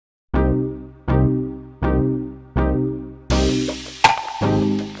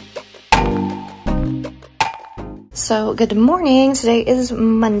So good morning. Today is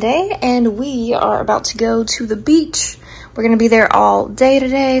Monday and we are about to go to the beach. We're gonna be there all day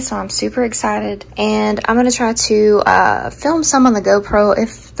today, so I'm super excited. And I'm gonna try to film some on the GoPro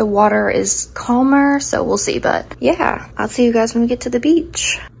if the water is calmer, so we'll see. But yeah, I'll see you guys when we get to the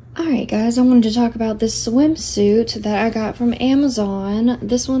beach. Alright guys, I wanted to talk about this swimsuit that I got from Amazon.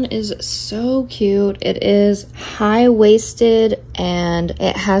 This one is so cute. It is high-waisted and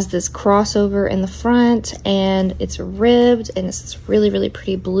it has this crossover in the front and it's ribbed and it's this really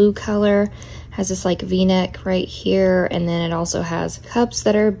pretty blue color. Has this like v-neck right here, and then it also has cups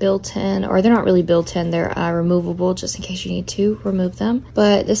that are built in, or they're not really built in, they're removable just in case you need to remove them.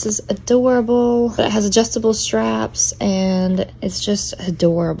 But this is adorable. It has adjustable straps and it's just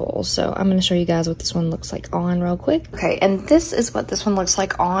adorable. So I'm gonna show you guys what this one looks like on real quick. Okay, and this is what this one looks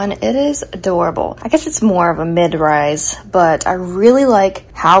like on. It is adorable. I guess it's more of a mid-rise, but I really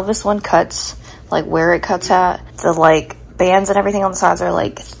like how this one cuts, like where it cuts at. The like bands and everything on the sides are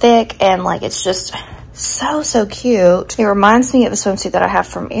like thick and like it's just so cute. It reminds me of a swimsuit that I have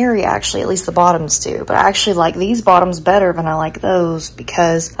from Aerie, actually, at least the bottoms do, but I actually like these bottoms better than I like those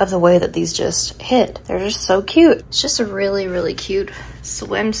because of the way that these just hit. They're just so cute. It's just a really cute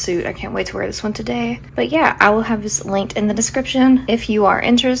swimsuit. I can't wait to wear this one today. But yeah, I will have this linked in the description if you are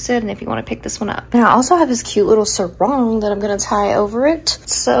interested and if you want to pick this one up. And I also have this cute little sarong that I'm gonna tie over it.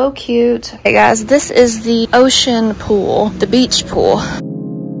 So cute. Hey guys, this is the ocean pool, the beach pool.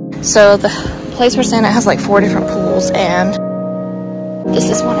 So the place we're staying at has like 4 different pools and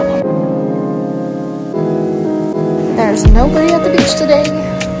this is one of them. There's nobody at the beach today.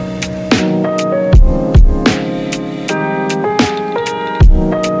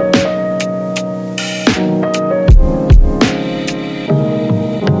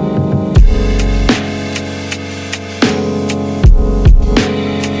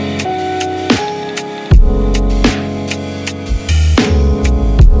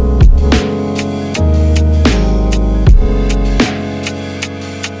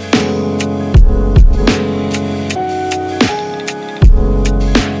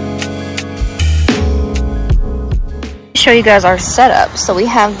 Show you guys our setup. So we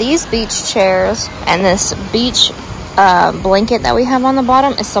have these beach chairs and this beach blanket that we have on the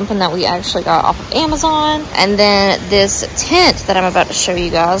bottom is something that we actually got off of Amazon. And then this tent that I'm about to show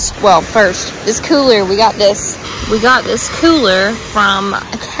you guys. Well, first, this cooler, we got this cooler from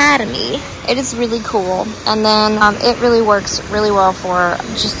Academy. It is really cool, and then it really works really well for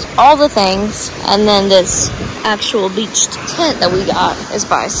just all the things. And then this actual beach tent that we got is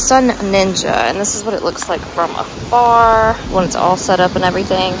by Sun Ninja, and this is what it looks like from afar when it's all set up and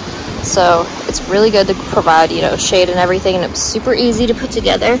everything. So it's really good to provide, you know, shade and everything, and it was super easy to put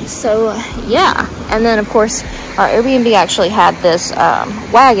together. So yeah, and then of course our Airbnb actually had this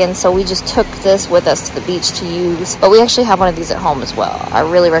wagon, so we just took this with us to the beach to use. But we actually have one of these at home as well. I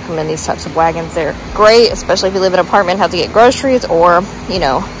really recommend these types of wagons. They're great, especially if you live in an apartment and have to get groceries, or you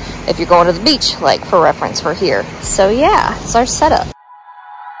know, if you're going to the beach, like for reference for here. So yeah, it's our setup.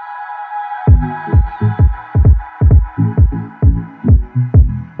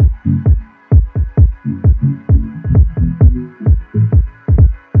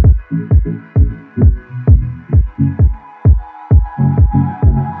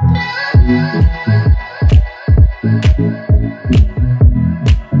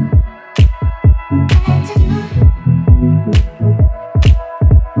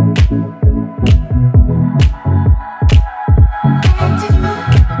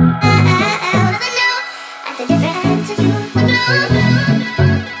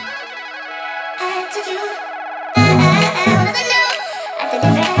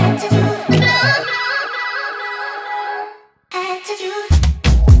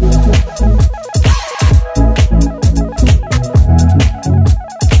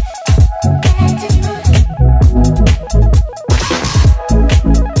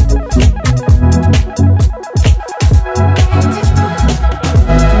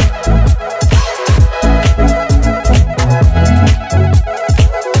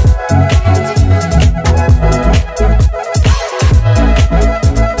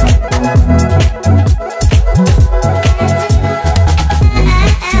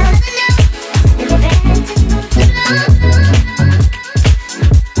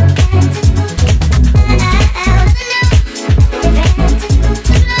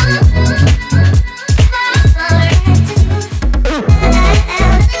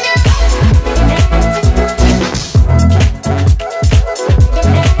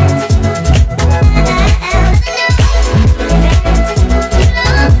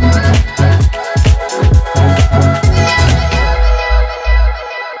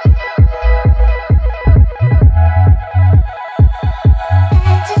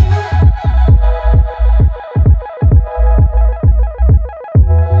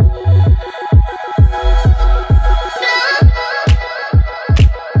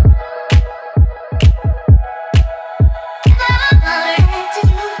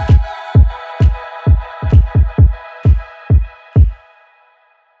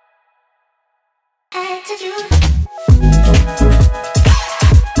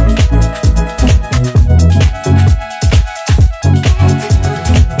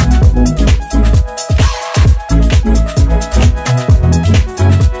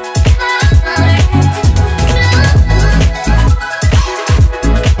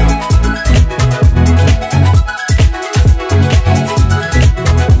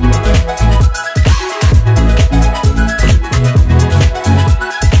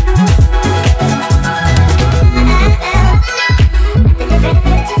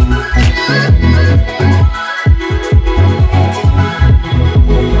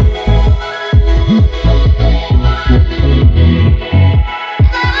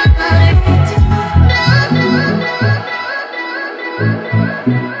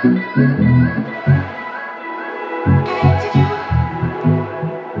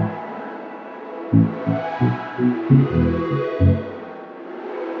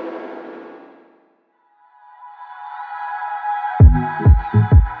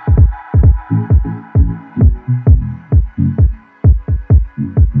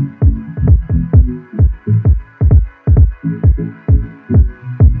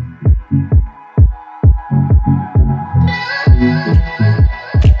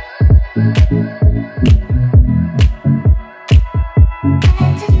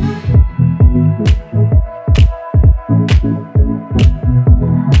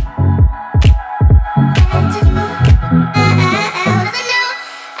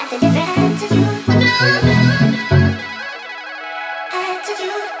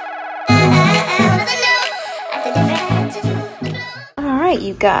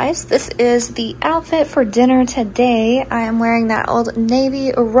 You guys, this is the outfit for dinner today. I am wearing that old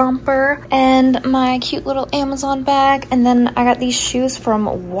Navy Romper and my cute little Amazon bag, and then I got these shoes from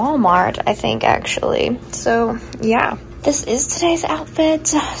Walmart, I think, actually. So yeah, this is today's outfit.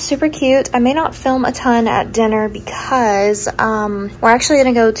 Super cute. I may not film a ton at dinner because we're actually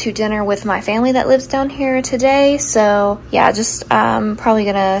gonna go to dinner with my family that lives down here today. So yeah, just probably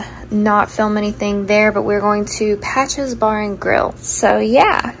gonna not film anything there, but we're going to Patches Bar and Grill. So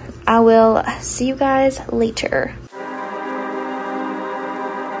yeah, I will see you guys later.